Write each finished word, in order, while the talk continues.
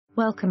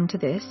Welcome to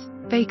this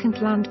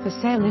vacant land for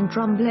sale in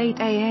Drumblade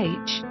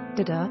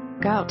Deur,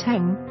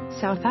 Gauteng,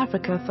 South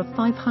Africa for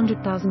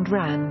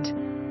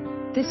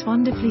R500,000. This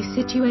wonderfully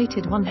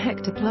situated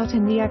 1-hectare plot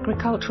in the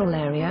agricultural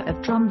area of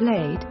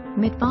Drumblade,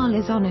 Midvaal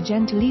is on a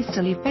gentle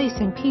easterly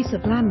facing piece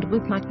of land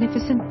with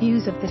magnificent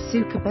views of the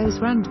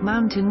Suikerbosrand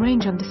mountain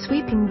range and a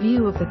sweeping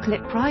view of the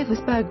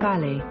Klipriversburg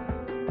valley.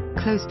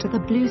 Close to the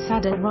Blue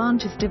Saddle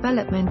Ranch's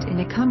development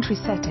in a country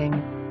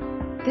setting.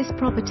 This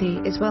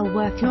property is well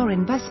worth your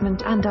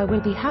investment, and I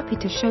will be happy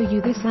to show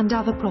you this and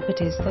other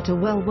properties that are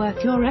well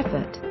worth your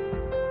effort.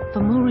 For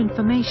more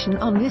information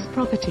on this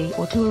property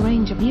or to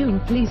arrange a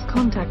viewing, please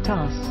contact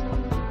us.